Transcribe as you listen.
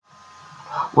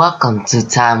Welcome to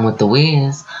Time with the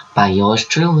Wiz by yours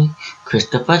truly,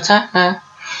 Christopher Turner.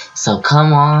 So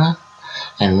come on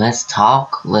and let's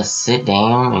talk, let's sit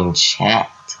down and chat.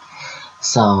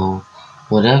 So,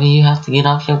 whatever you have to get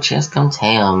off your chest, come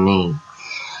tell me.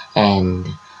 And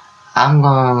I'm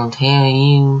gonna tell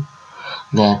you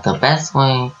that the best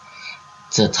way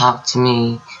to talk to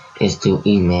me is through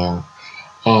email.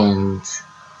 And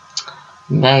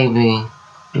baby,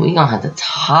 we gonna have to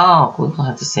talk. We gonna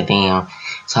have to sit down,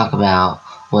 talk about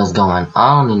what's going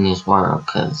on in this world,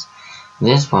 cause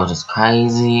this world is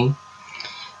crazy.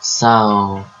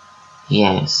 So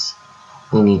yes,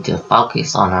 we need to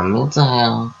focus on our mental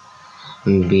health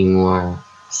and be more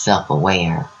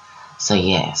self-aware. So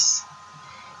yes,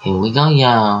 here we go,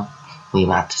 y'all. We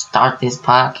about to start this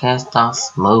podcast off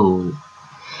smooth,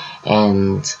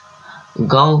 and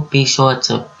go be sure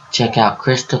to check out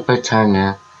Christopher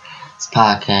Turner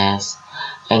podcast,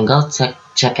 and go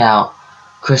check out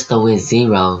Crystal with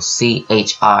Zero,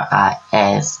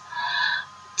 ChristHewiz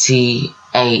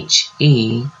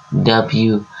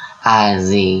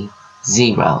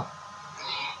 0.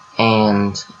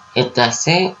 And if that's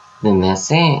it, then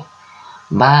that's it.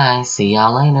 Bye. See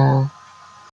y'all later.